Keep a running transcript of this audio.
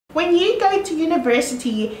When you go to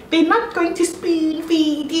university, they're not going to spoon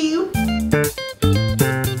feed you.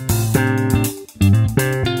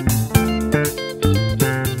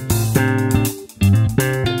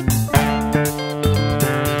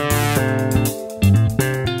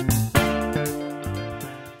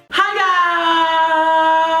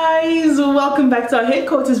 Welcome back to our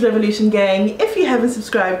Headquarters Revolution gang. If you haven't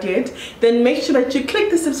subscribed yet, then make sure that you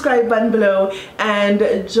click the subscribe button below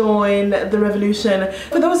and join the revolution.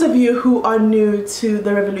 For those of you who are new to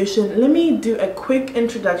the revolution, let me do a quick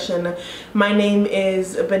introduction. My name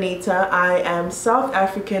is Benitta. I am South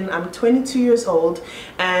African. I'm 22 years old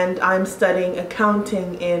and I'm studying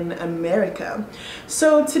accounting in America.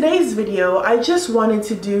 So today's video, I just wanted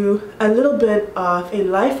to do a little bit of a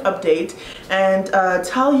life update and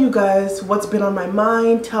tell you guys what's been on my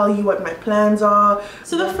mind, tell you what my plans are.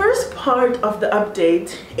 So the first part of the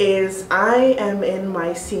update is I am in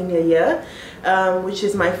my senior year, which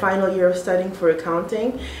is my final year of studying for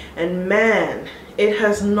accounting, and man, it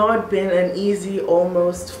has not been an easy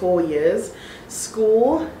almost 4 years.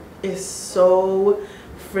 School is so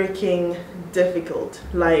freaking difficult.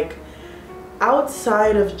 Like,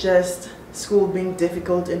 outside of just school being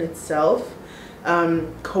difficult in itself,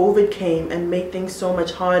 COVID came and made things so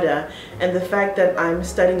much harder, and the fact that I'm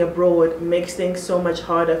studying abroad makes things so much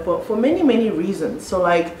harder for many reasons. So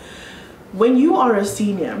like, when you are a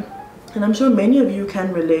senior, and I'm sure many of you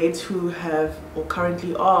can relate who have or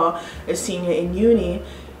currently are a senior in uni,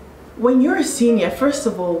 when you're a senior, first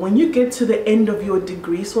of all, when you get to the end of your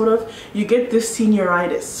degree, sort of, you get this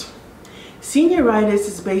senioritis. Senioritis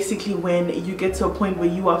is basically when you get to a point where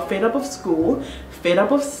you are fed up of school, fed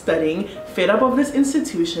up of studying, fed up of this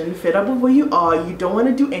institution, fed up of where you are, you don't want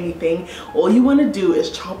to do anything. All you want to do is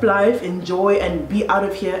chop life, enjoy, and be out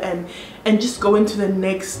of here and just go into the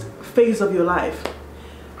next phase of your life.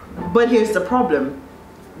 But here's the problem.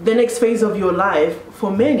 The next phase of your life,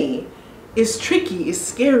 for many, is tricky, is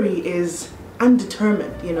scary, is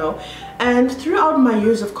undetermined, you know. And throughout my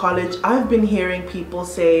years of college, I've been hearing people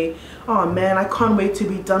say, oh man, I can't wait to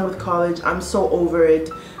be done with college, I'm so over it,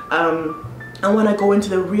 I want to go into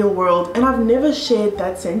the real world. And I've never shared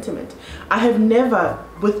that sentiment. I have never,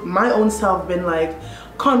 with my own self, been like,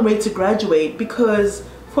 can't wait to graduate, because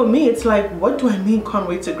for me it's like, what do I mean can't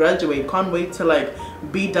wait to graduate? Can't wait to like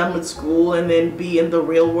be done with school and then be in the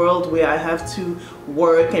real world where I have to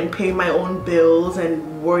work and pay my own bills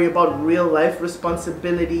and worry about real life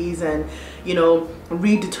responsibilities and, you know,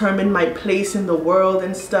 redetermine my place in the world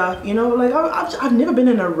and stuff, you know. Like, I've never been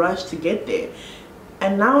in a rush to get there,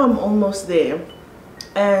 and now I'm almost there.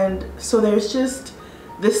 And so there's just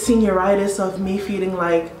this senioritis of me feeling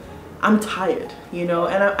like I'm tired, you know.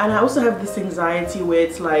 And I also have this anxiety where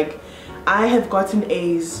it's like, I have gotten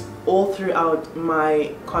A's all throughout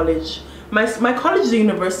my college. My college is a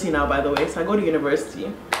university now, by the way, so I go to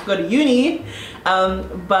university, go to uni,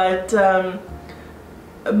 I've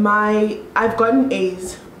gotten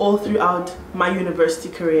A's all throughout my university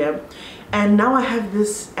career, and now I have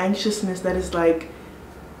this anxiousness that is like,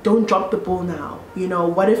 don't drop the ball now, you know.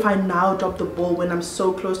 What if I now drop the ball when I'm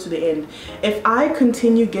so close to the end? If I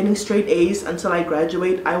continue getting straight A's until I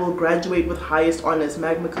graduate, I will graduate with highest honors,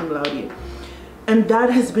 magna cum laude. And that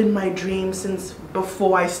has been my dream since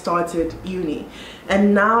before I started uni.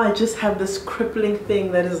 And now I just have this crippling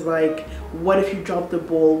thing that is like, what if you drop the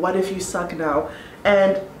ball? What if you suck now?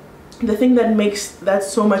 And the thing that makes that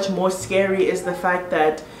so much more scary is the fact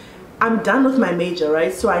that I'm done with my major,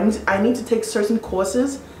 right? So I need to take certain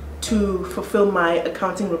courses to fulfill my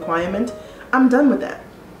accounting requirement. I'm done with that.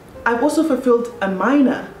 I've also fulfilled a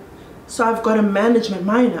minor. So I've got a management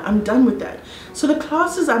minor. I'm done with that. So the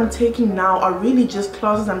classes I'm taking now are really just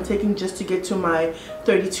classes I'm taking just to get to my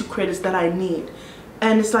 32 credits that I need.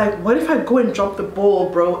 And it's like, what if I go and drop the ball,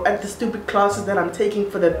 bro, at the stupid classes that I'm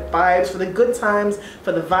taking for the vibes, for the good times,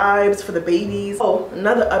 for the vibes, for the babies? Oh,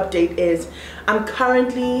 another update is I'm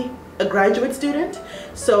currently a graduate student,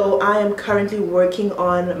 so I am currently working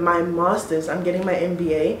on my master's. I'm getting my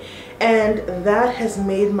MBA, and that has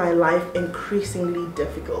made my life increasingly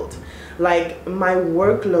difficult. Like, my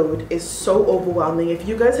workload is so overwhelming. If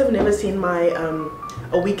you guys have never seen my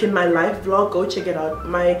A Week in My Life vlog, go check it out.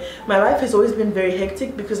 My life has always been very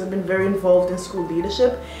hectic because I've been very involved in school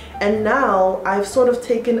leadership, and now I've sort of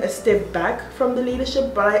taken a step back from the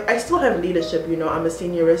leadership, but I still have leadership, you know. I'm a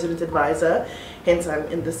senior resident advisor, hence I'm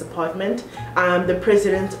in this department. I'm the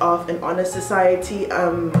president of an honor society,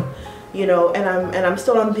 you know, and I'm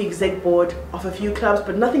still on the exec board of a few clubs,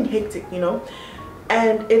 but nothing hectic, you know.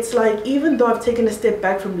 And it's like, even though I've taken a step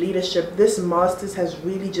back from leadership, this master's has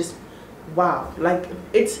really just, wow, like,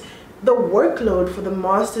 it's the workload for the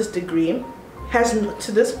master's degree has,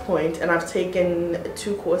 to this point, and I've taken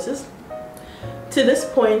 2 courses, to this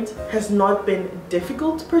point has not been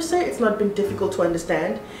difficult per se. It's not been difficult to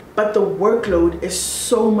understand, but the workload is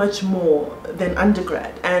so much more than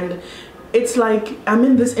undergrad. And it's like I'm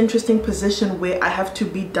in this interesting position where I have to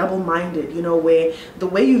be double-minded, you know, where the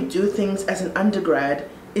way you do things as an undergrad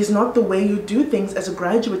is not the way you do things as a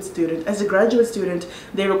graduate student. As a graduate student,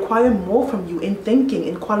 they require more from you in thinking,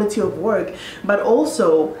 in quality of work. But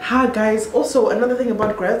also, guys, also another thing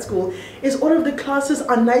about grad school is all of the classes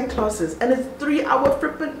are night classes, and it's 3-hour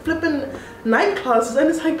flipping night classes, and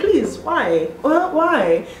it's like, please, why? Well,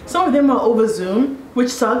 why? Some of them are over Zoom,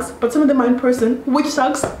 which sucks, but some of them are in person, which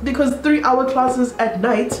sucks, because 3-hour classes at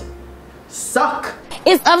night suck.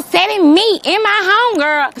 It's upsetting me and my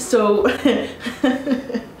homegirl. So,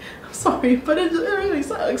 I'm sorry, but it really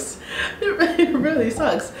sucks. It really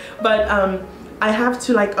sucks. But I have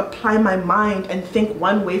to like apply my mind and think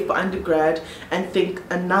one way for undergrad and think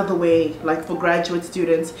another way like for graduate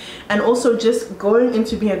students. And also just going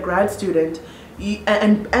into being a grad student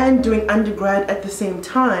and doing undergrad at the same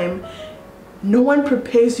time, no one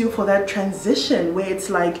prepares you for that transition where it's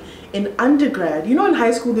like in undergrad, you know, in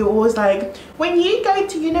high school they were always like, when you go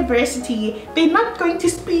to university, they're not going to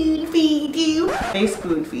spoon feed you. They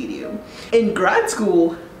spoon feed you. In grad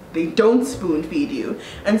school, they don't spoon feed you.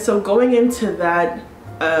 And so going into that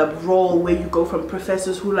role where you go from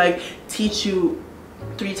professors who like teach you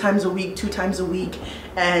 3 times a week, 2 times a week,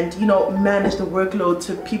 and you know, manage the workload,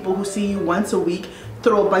 to people who see you once a week,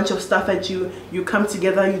 throw a bunch of stuff at you, you come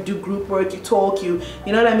together, you do group work, you talk, you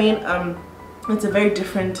know what I mean? It's a very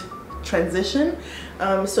different transition.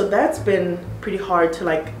 So that's been pretty hard to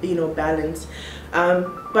like, you know, balance.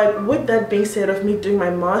 But with that being said, of me doing my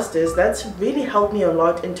master's, that's really helped me a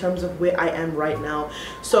lot in terms of where I am right now.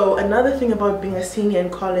 So another thing about being a senior in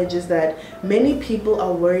college is that many people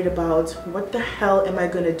are worried about, what the hell am I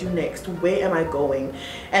going to do next? Where am I going?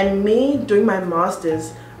 And me doing my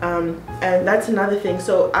master's, and that's another thing.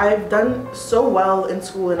 So I've done so well in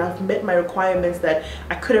school and I've met my requirements that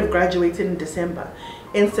I could have graduated in December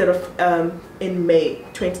instead of in May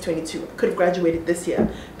 2022. I could have graduated this year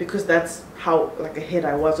because that's how like ahead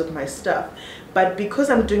I was with my stuff. But because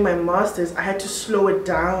I'm doing my master's, I had to slow it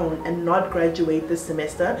down and not graduate this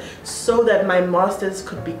semester so that my master's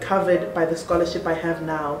could be covered by the scholarship I have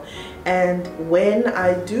now. And when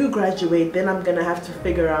I do graduate, then I'm gonna have to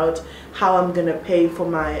figure out how I'm gonna pay for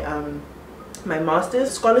my my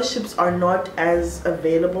master's. Scholarships are not as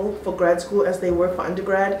available for grad school as they were for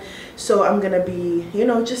undergrad, so I'm gonna be, you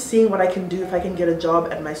know, just seeing what I can do, if I can get a job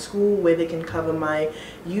at my school where they can cover my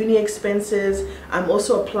uni expenses. I'm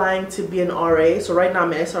also applying to be an RA, so right now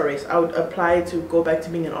I'm an SRA, so I would apply to go back to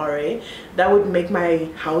being an RA. That would make my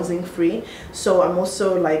housing free, so I'm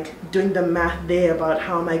also like doing the math there about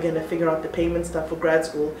how am I gonna figure out the payment stuff for grad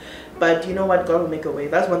school. But you know what, God will make a way.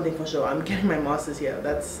 That's one thing for sure. I'm getting my master's here.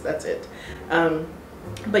 That's it.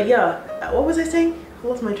 But yeah, what was I saying? I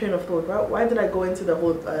lost my train of thought. Why did I go into the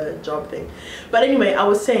whole job thing? But anyway, I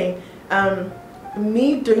was saying,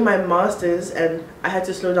 me doing my master's, and I had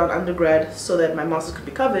to slow down undergrad so that my master's could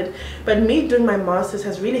be covered. But me doing my master's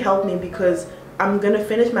has really helped me because I'm gonna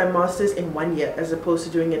finish my master's in 1 year as opposed to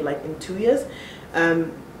doing it like in 2 years,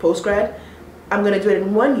 post-grad. I'm gonna do it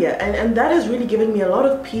in 1 year, and that has really given me a lot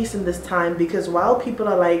of peace in this time, because while people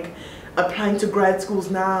are like applying to grad schools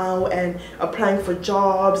now and applying for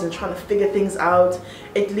jobs and trying to figure things out,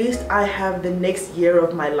 at least I have the next year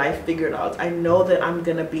of my life figured out. I know that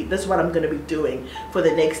this is what I'm gonna be doing for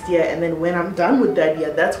the next year, and then when I'm done with that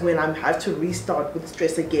year, that's when I have to restart with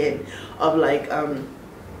stress again of like,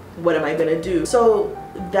 what am I gonna do? So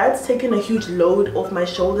that's taken a huge load off my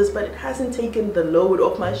shoulders, but it hasn't taken the load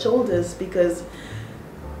off my shoulders, because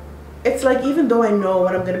it's like, even though I know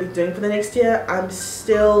what I'm gonna be doing for the next year, I'm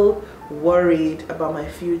still worried about my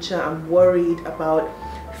future. I'm worried about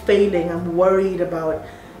failing. I'm worried about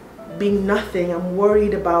being nothing. I'm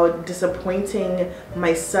worried about disappointing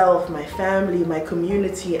myself, my family, my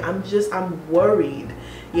community. I'm worried,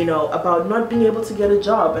 you know, about not being able to get a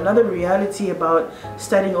job. Another reality about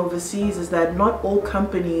studying overseas is that not all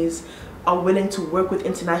companies are willing to work with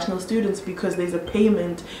international students, because there's a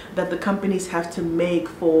payment that the companies have to make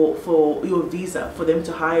for your visa for them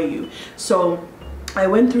to hire you. So I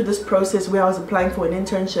went through this process where I was applying for an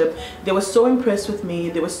internship. They were so impressed with me.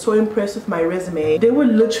 They were so impressed with my resume. They were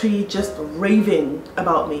literally just raving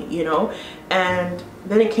about me, you know. And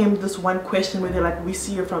then it came this one question where they're like, we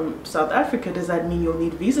see you're from South Africa. Does that mean you'll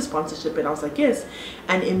need visa sponsorship? And I was like, yes.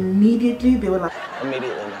 And immediately they were like,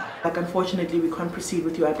 immediately no. Like, unfortunately, we can't proceed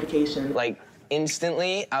with your application. Like,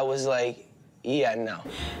 instantly, I was like, yeah, no.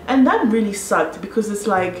 And that really sucked, because it's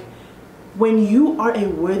like, when you are a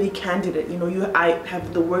worthy candidate, you know, I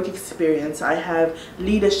have the work experience, I have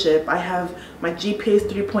leadership, I have my GPA is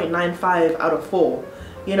 3.95 out of 4.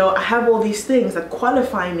 You know, I have all these things that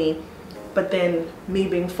qualify me, but then me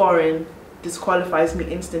being foreign disqualifies me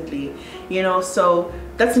instantly, you know. So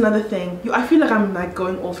that's another thing. I feel like I'm like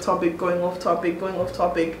going off topic.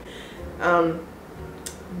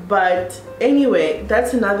 But anyway,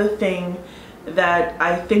 that's another thing that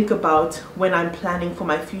I think about when I'm planning for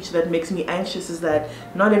my future that makes me anxious, is that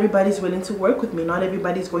not everybody's willing to work with me. Not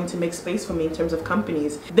everybody's going to make space for me in terms of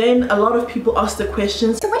companies. Then a lot of people ask the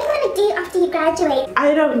question, so what do you want to do after you graduate?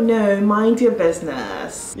 I don't know, mind your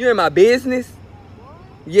business. You're in my business?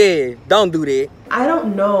 Yeah, don't do that. I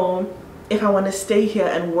don't know if I want to stay here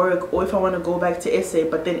and work, or if I want to go back to SA,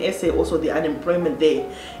 but then SA also the unemployment there,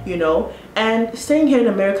 you know. And staying here in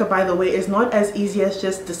America, by the way, is not as easy as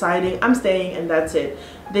just deciding I'm staying and that's it.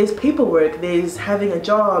 There's paperwork, there's having a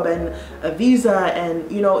job and a visa, and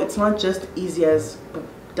you know, it's not just easy as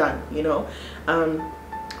done, you know.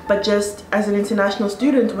 But just as an international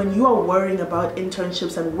student, when you are worrying about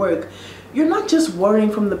internships and work, you're not just worrying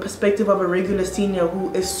from the perspective of a regular senior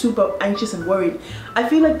who is super anxious and worried. I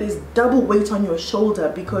feel like there's double weight on your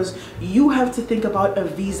shoulder, because you have to think about a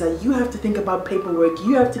visa, you have to think about paperwork,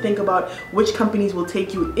 you have to think about which companies will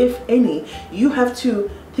take you, if any. You have to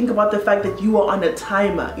think about the fact that you are on a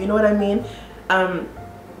timer, you know what I mean?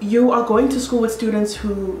 You are going to school with students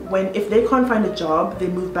who, if they can't find a job, they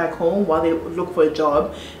move back home while they look for a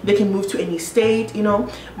job. They can move to any state, you know.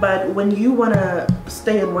 But when you want to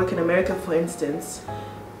stay and work in America, for instance,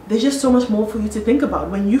 there's just so much more for you to think about.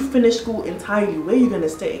 When you finish school entirely, where are you going to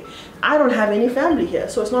stay? I don't have any family here,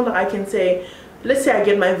 so it's not that I can say, let's say I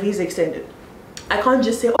get my visa extended. I can't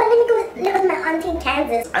just say, oh, let me go live with my auntie in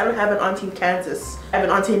Kansas. I don't have an auntie in Kansas. I have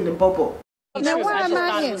an auntie in Limpopo. Now why am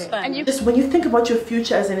I in it? And just when you think about your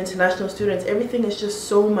future as an international student, everything is just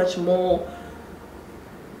so much more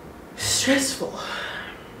stressful.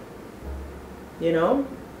 You know?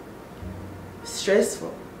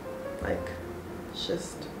 Stressful. Like,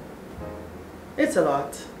 it's a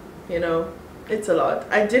lot. You know? It's a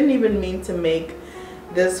lot. I didn't even mean to make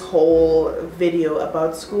this whole video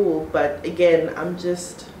about school, but again, I'm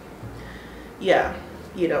just, yeah,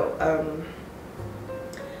 you know,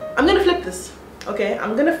 I'm gonna flip this, okay?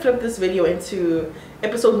 I'm gonna flip this video into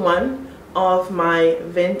episode 1 of my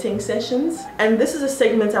venting sessions, and this is a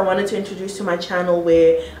segment I wanted to introduce to my channel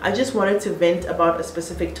where I just wanted to vent about a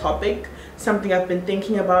specific topic, something I've been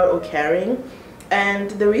thinking about or carrying.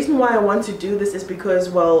 And the reason why I want to do this is because,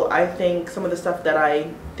 well, I think some of the stuff that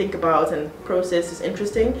I think about and process is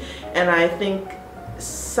interesting, and I think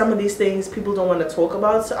some of these things people don't want to talk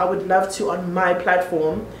about, so I would love to, on my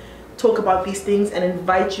platform, talk about these things and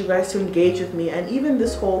invite you guys to engage with me. And even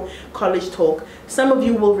this whole college talk, some of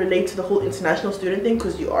you will relate to the whole international student thing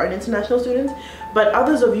because you are an international student, but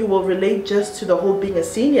others of you will relate just to the whole being a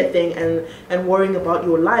senior thing and worrying about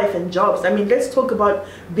your life and jobs. I mean, let's talk about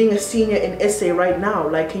being a senior in SA right now.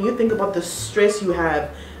 Like, can you think about the stress you have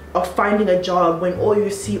of finding a job when all you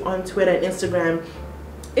see on Twitter and Instagram?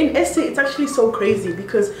 In SA, it's actually so crazy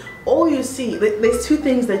because all you see, there's two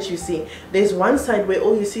things that you see. There's one side where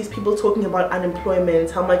all you see is people talking about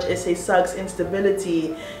unemployment, how much SA sucks,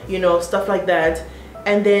 instability, you know, stuff like that.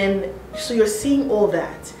 And then, so you're seeing all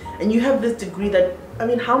that, and you have this degree that, I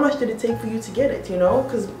mean, how much did it take for you to get it, you know?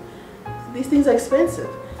 Because these things are expensive.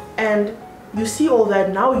 And you see all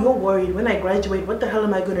that, now you're worried, when I graduate, what the hell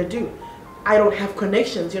am I gonna do? I don't have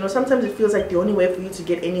connections, you know. Sometimes it feels like the only way for you to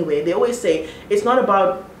get anywhere. They always say it's not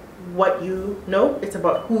about what you know, it's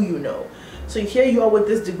about who you know. So here you are with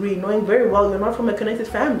this degree, knowing very well you're not from a connected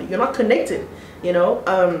family, you're not connected, you know.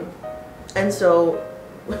 And so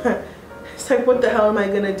it's like, what the hell am I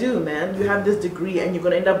gonna do, man? You have this degree and you're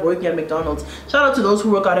gonna end up working at McDonald's. Shout out to those who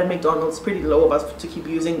work out at McDonald's. Pretty low of us to keep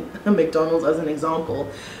using McDonald's as an example,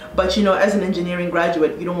 but you know, as an engineering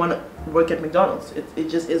graduate, you don't want to work at McDonald's. It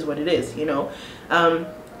just is what it is, you know.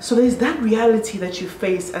 So there's that reality that you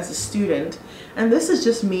face as a student, and this is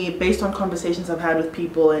just me based on conversations I've had with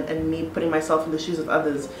people and me putting myself in the shoes of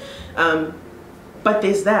others. But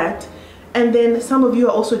there's that. And then some of you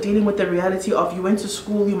are also dealing with the reality of you went to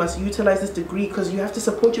school, you must utilize this degree because you have to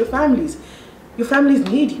support your families. Your families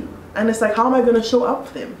need you. And it's like, how am I going to show up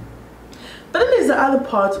for them? But then there's the other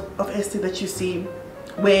part of Esther that you see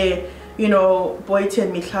where, you know, Boyti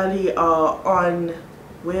and Mikhali are on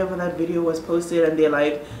wherever that video was posted, and they're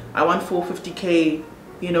like, I want 450K,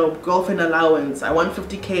 you know, girlfriend allowance. I want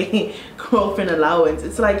 50K girlfriend allowance.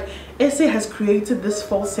 It's like SA has created this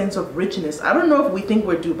false sense of richness. I don't know if we think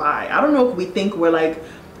we're Dubai. I don't know if we think we're like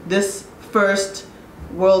this first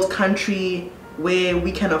world country where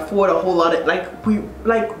we can afford a whole lot of,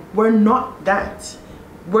 we're not that.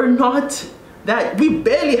 We're not that. We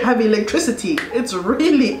barely have electricity. It's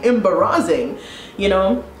really embarrassing, you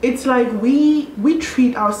know. It's like we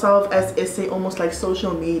treat ourselves as essay almost like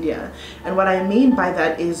social media, and what I mean by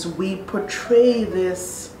that is we portray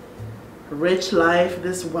this rich life,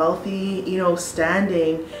 this wealthy, you know,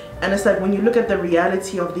 standing, and it's like when you look at the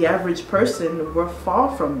reality of the average person, we're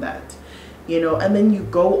far from that, you know. And then you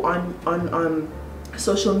go on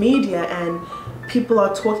social media and people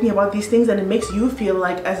are talking about these things, and it makes you feel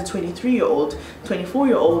like, as a 23-year-old,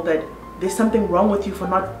 24-year-old, that there's something wrong with you for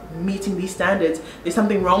not meeting these standards. There's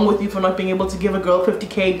something wrong with you for not being able to give a girl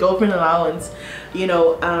 50K girlfriend allowance, you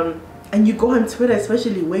know. And you go on Twitter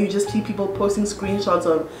especially, where you just see people posting screenshots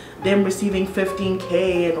of them receiving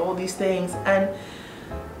 15K and all these things, and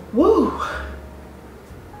woo,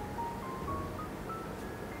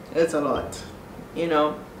 it's a lot, you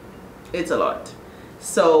know. It's a lot.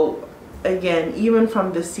 So again, even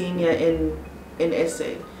from the senior in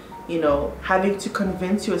essay, you know, having to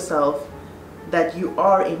convince yourself that you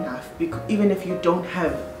are enough, even if you don't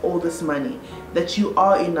have all this money, that you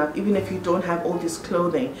are enough even if you don't have all this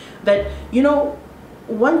clothing, that, you know,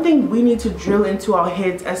 one thing we need to drill into our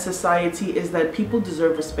heads as society is that people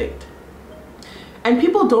deserve respect. And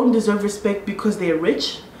people don't deserve respect because they're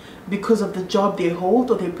rich, because of the job they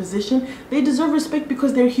hold or their position. They deserve respect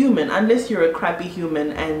because they're human. Unless you're a crappy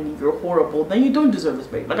human and you're horrible, then you don't deserve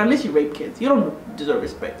respect. Like, unless you rape kids, you don't deserve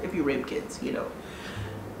respect if you rape kids, you know,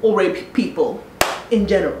 or rape people in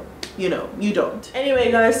general, you know, you don't.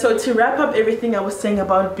 Anyway guys, so to wrap up everything I was saying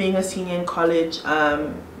about being a senior in college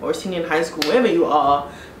or senior in high school, wherever you are,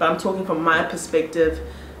 but I'm talking from my perspective,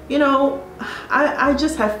 you know, I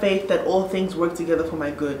just have faith that all things work together for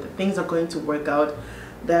my good, that things are going to work out,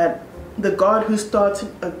 that the God who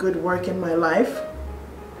started a good work in my life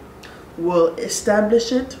will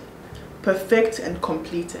establish it, perfect and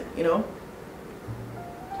complete it, you know.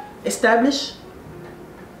 Establish,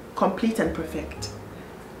 complete and perfect.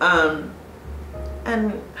 And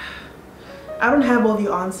I don't have all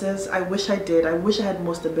the answers. I wish I did. I wish I had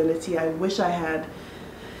more stability. I wish I had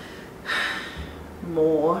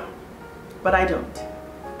more, but I don't,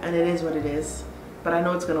 and it is what it is. But I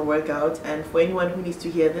know it's gonna work out, and for anyone who needs to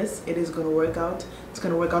hear this, it is gonna work out. It's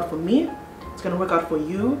gonna work out for me, it's gonna work out for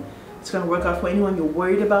you, it's gonna work out for anyone you're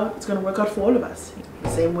worried about. It's gonna work out for all of us, the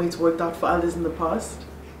same way it's worked out for others in the past.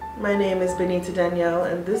 My name is Benitta Danielle,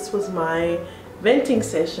 and this was my venting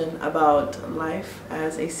session about life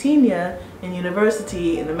as a senior in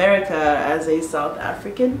university in America as a South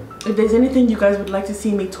African. If there's anything you guys would like to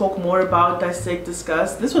see me talk more about, dissect,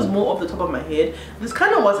 discuss, this was more off the top of my head. This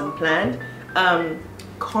kind of wasn't planned.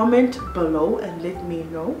 Comment below and let me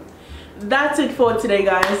know. That's it for today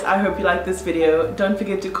guys. I hope you liked this video. Don't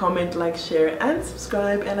forget to comment, like, share and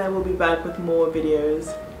subscribe, and I will be back with more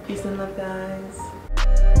videos. Peace and love guys.